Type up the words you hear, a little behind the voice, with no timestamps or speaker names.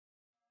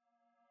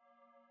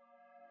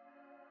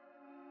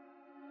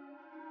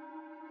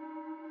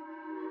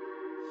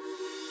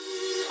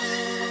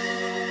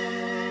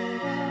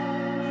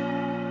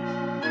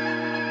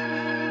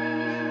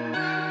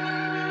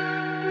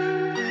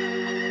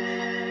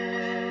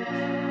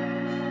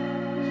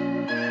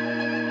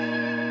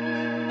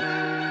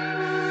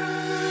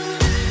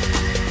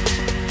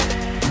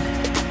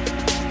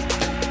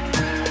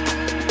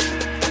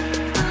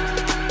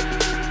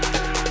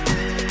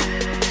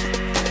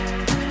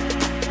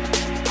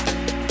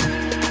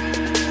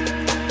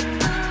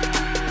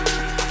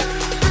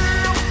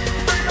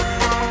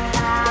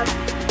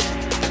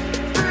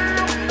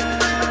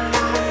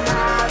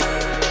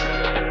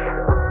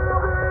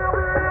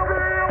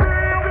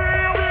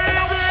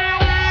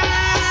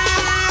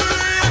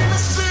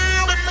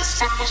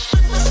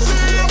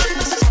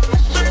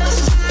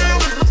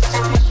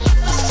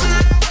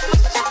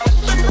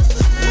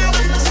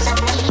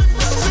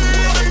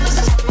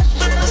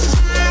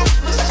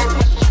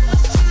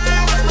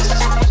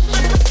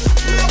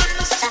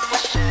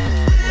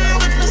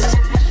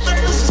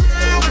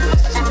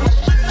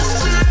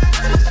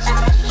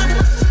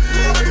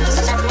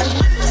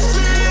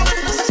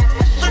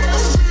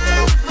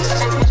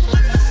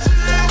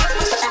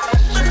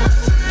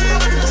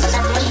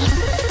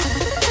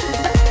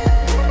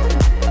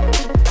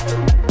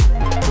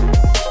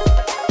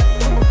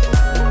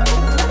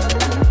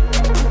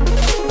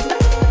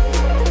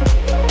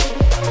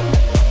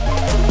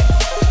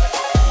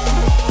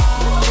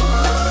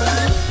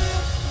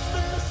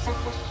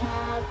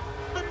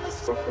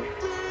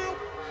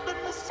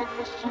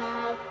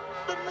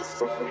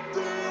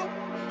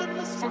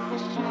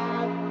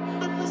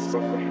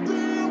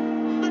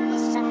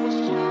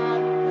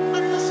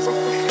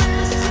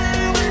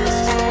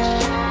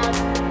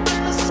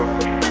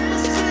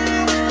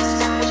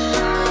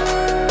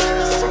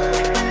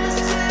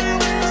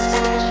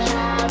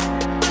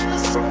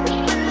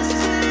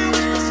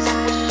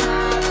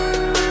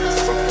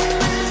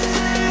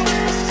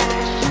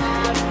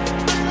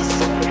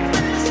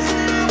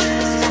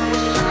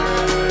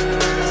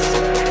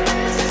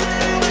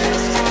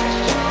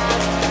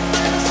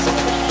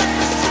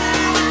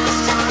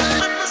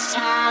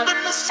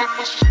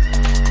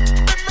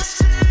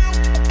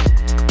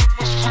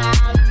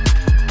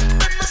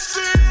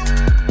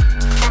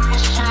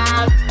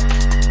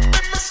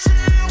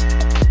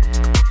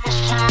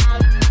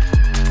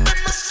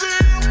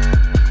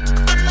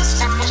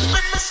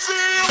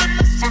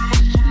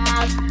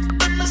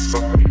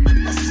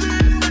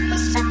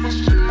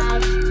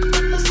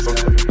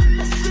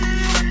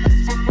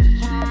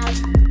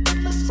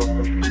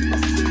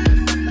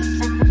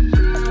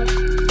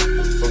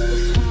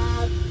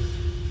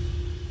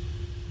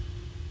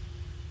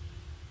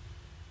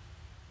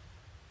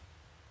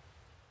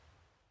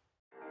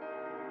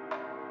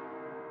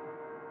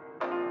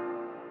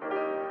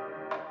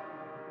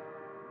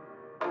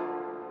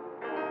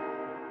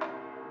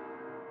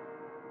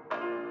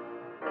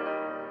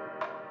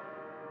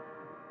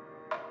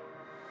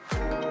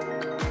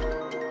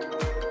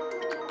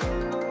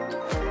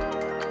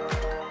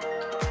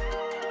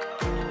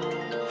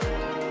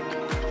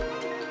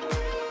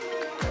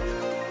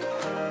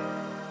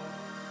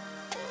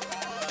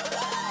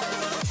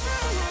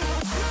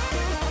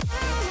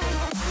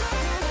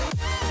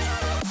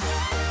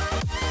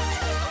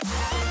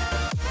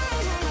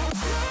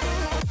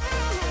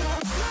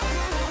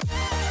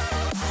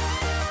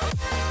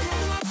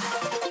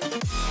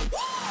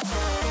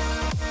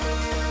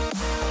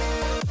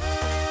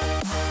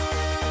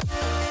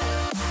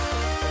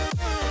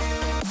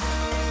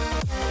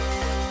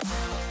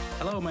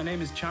my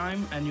name is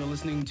Chime, and you're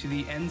listening to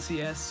the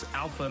NCS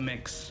Alpha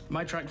Mix.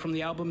 My track from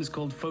the album is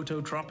called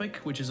Phototropic,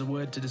 which is a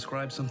word to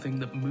describe something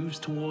that moves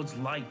towards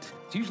light.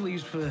 It's usually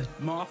used for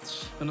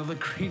moths and other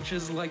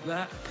creatures like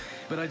that,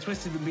 but I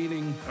twisted the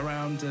meaning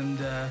around and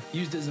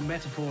used it as a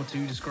metaphor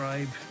to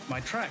describe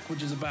my track,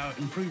 which is about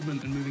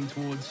improvement and moving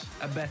towards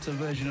a better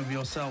version of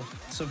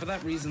yourself. So for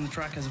that reason, the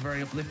track has a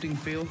very uplifting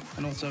feel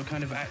and also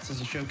kind of acts as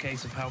a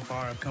showcase of how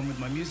far I've come with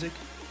my music.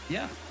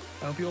 Yeah,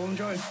 I hope you all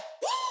enjoy.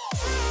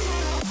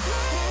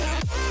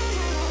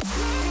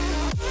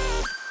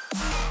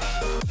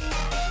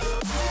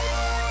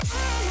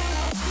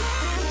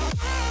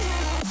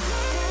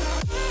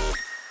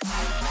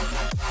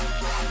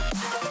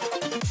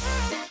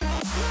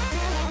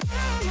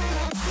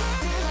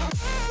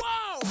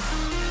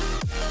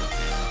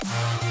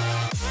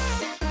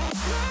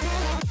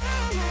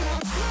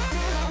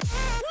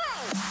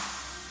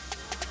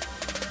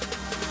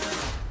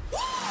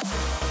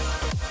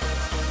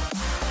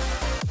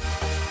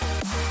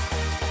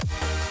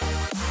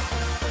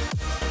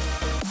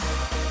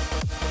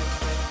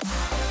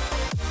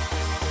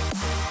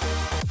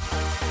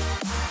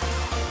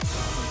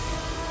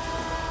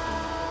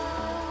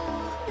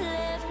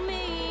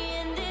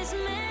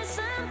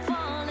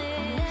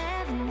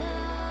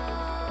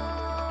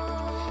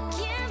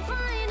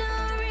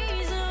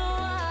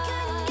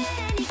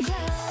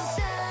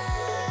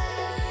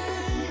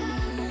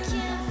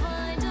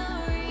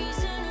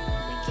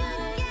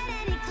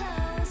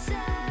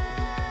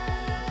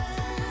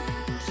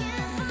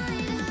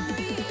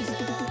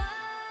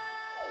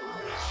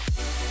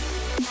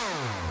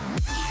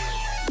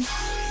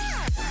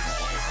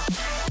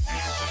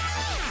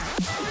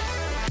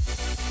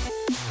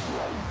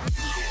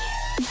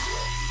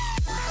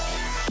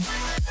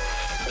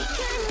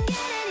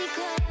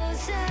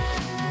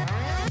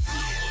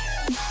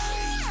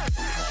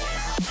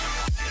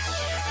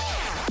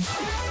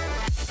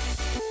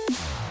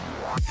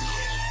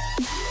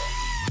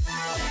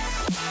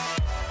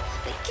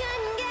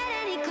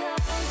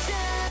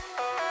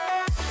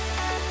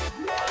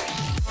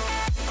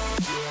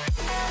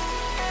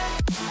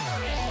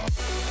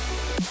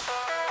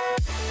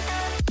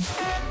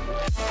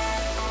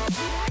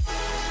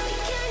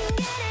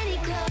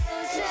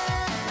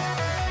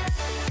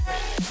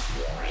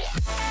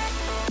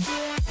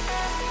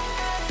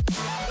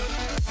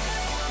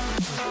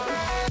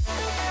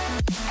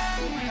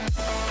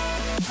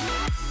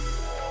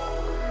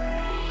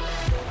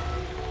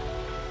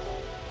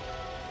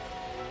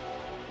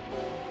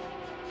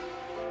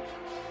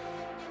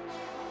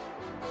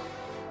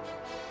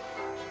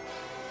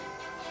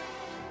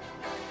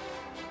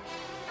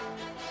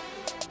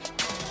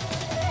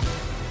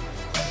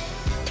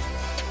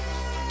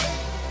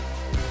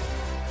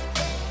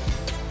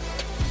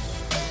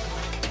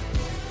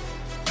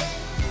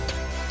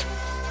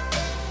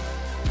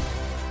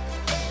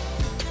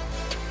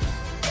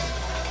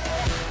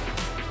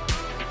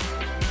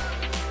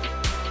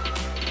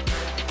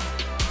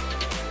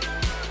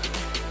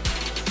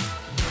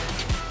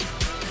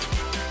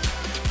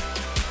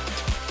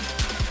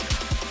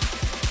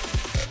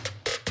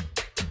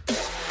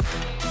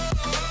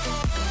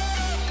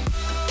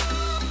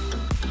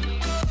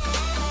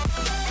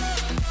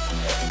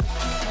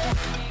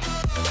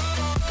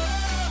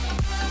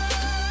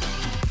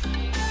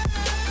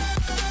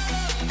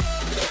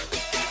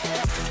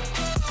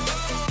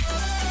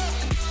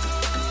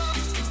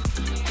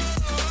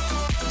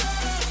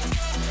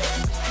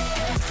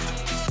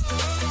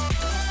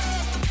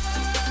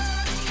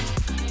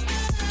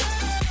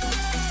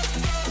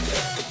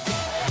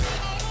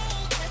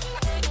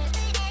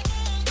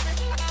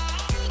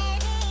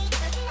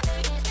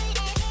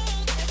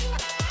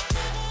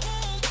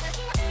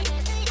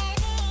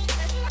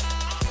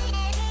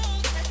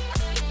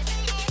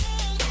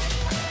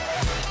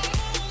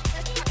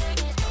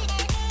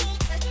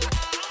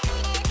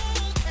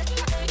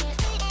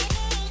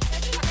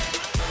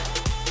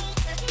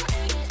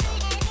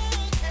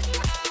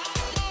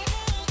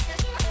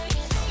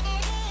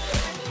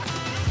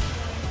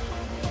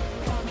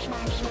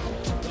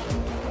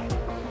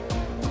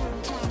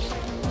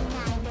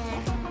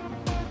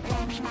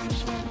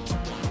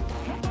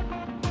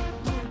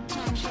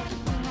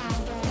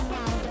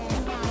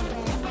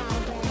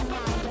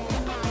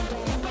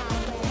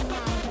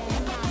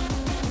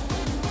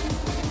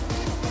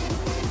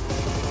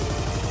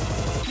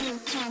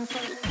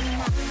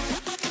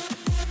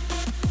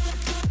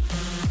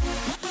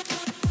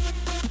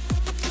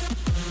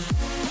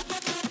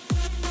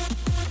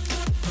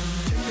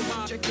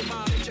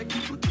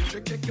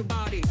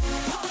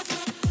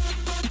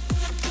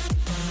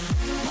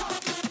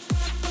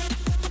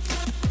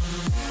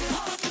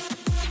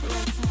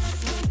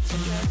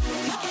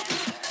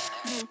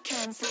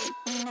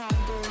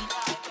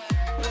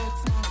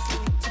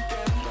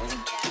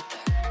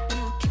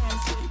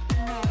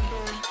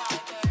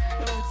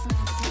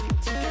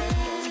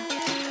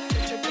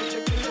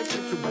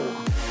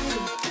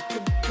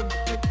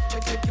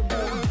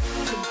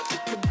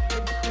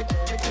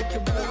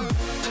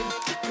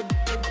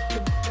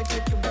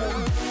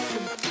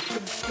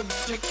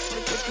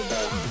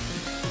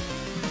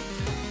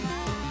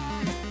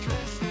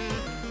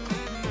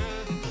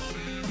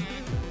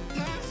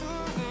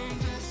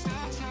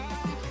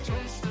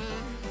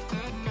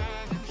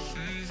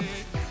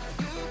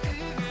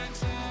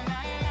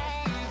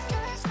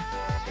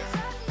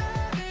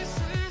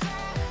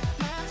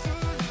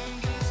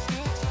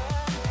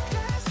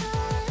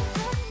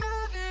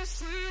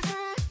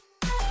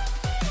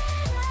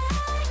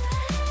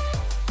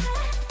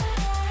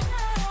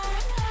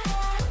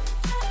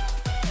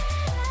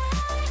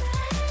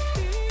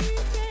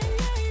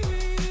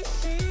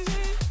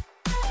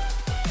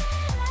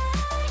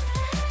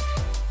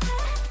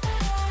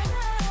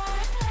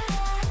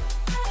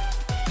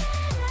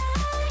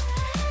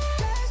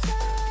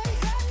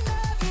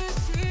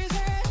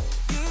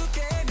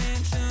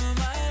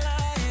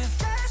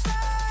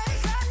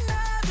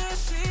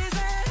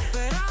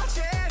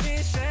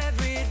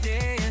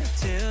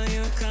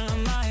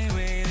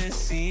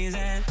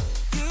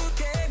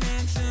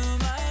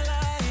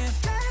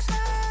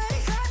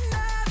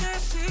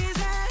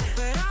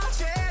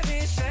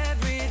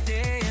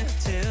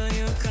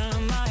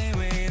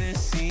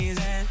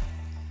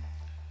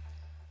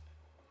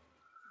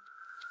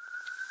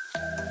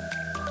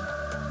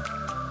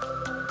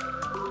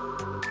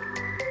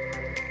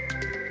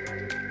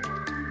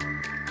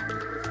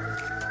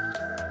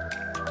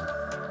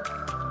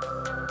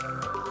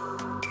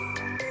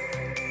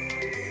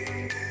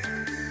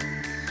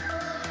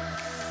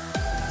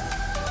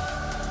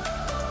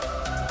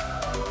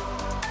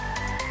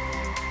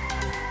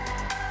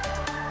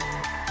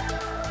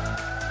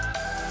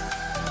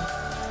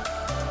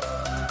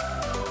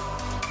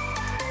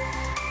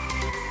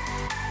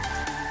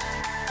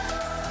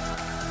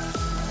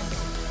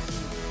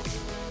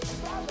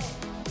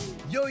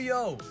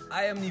 Yo,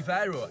 I am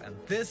Niviro and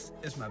this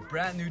is my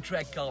brand new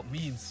track called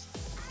Memes.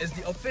 It's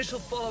the official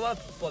follow-up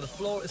for The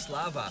Floor is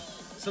Lava,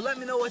 so let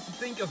me know what you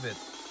think of it.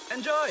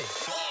 Enjoy!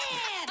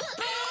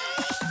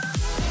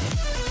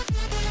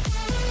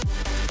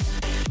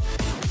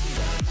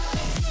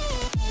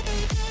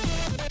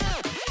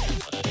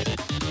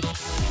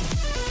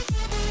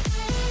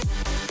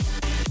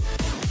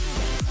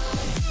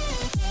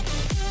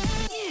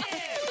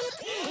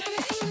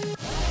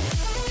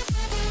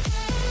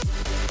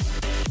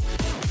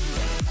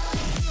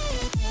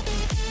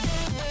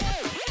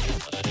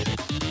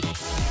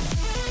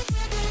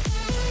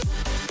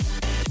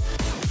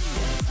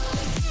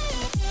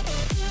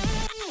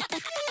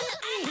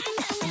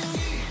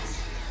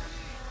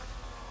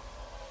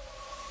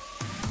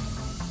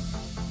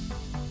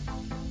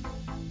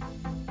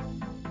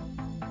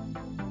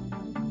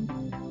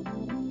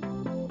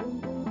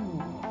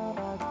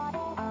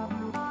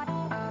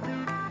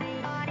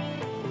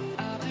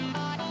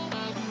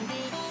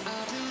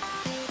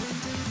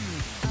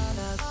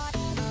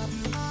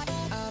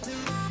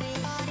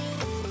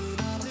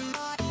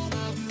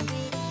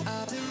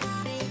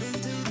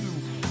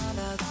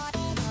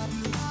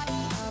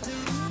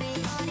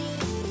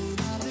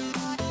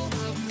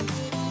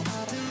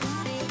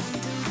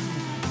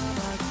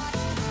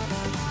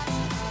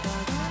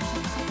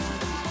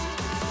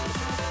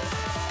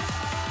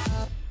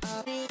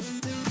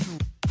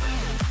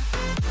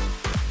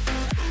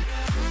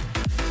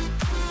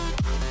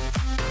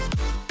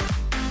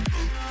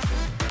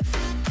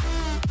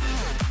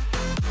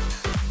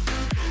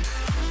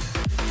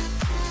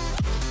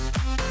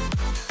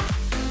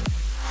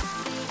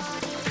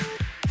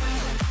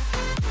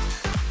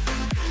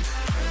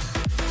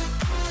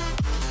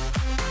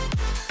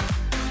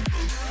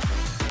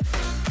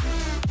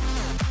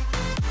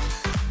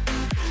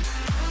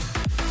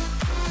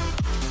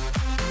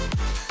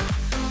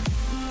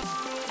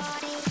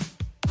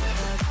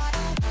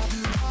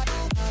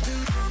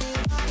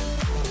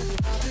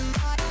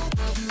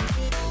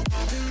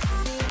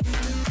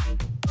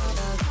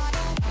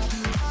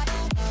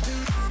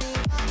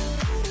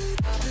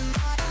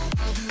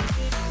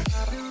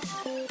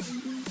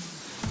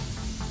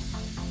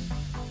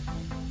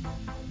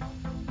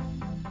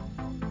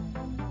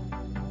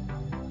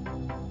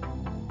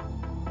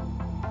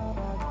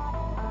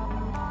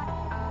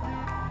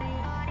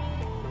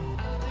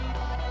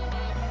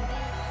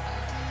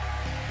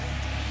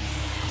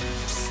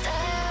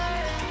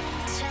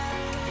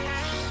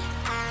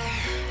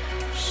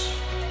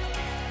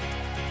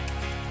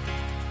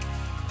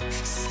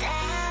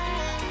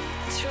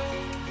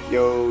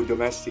 Yo,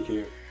 Domestic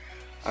here.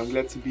 I'm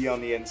glad to be on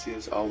the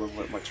NCS album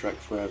with my track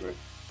Forever.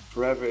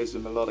 Forever is a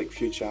melodic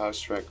future house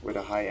track with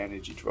a high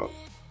energy drop.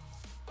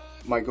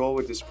 My goal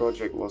with this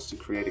project was to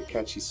create a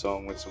catchy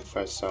song with some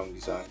fresh sound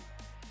design.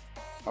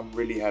 I'm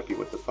really happy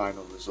with the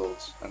final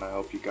results and I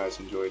hope you guys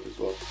enjoy it as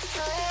well.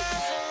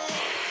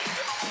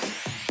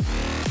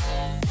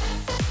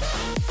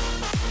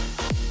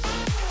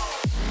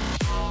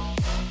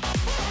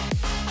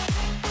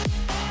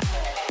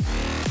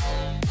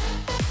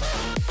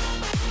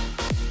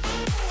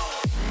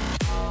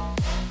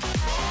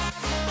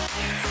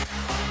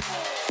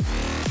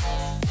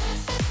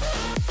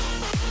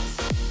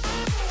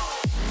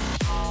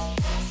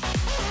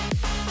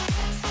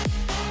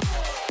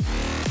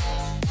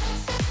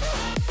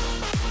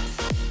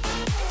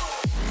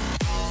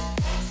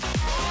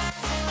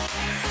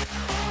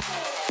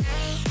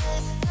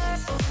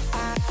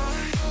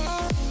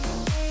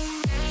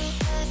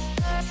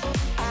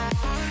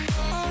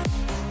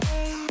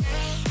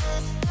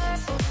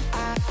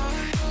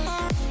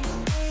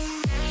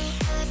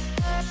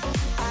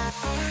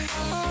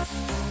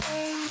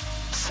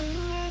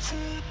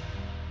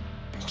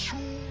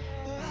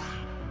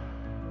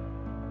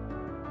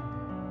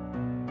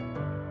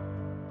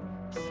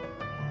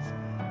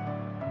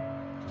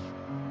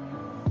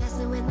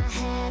 frozen with my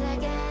head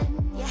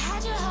again. You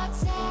had your heart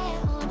set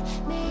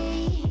on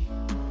me,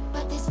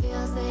 but these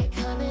feels, they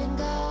come and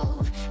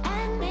go,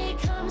 and they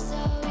come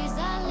so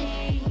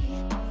easily.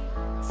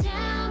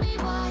 Tell me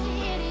what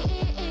it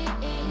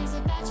is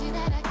about you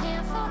that I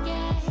can't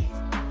forget,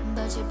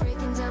 but you're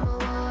breaking down my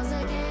walls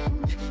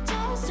again,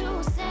 just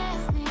to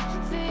set me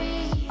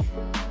free.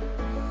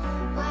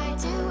 Why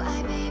do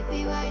I,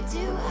 baby, why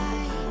do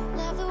I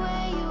love the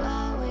way you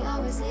always,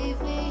 always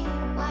leave me?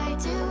 Why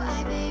do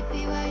I,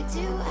 baby, why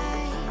do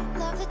I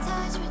love the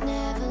touch but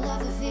never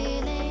love the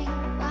feeling?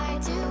 Why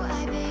do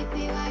I,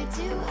 baby, why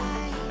do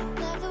I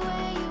love the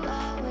way you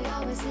always,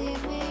 always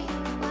leave me?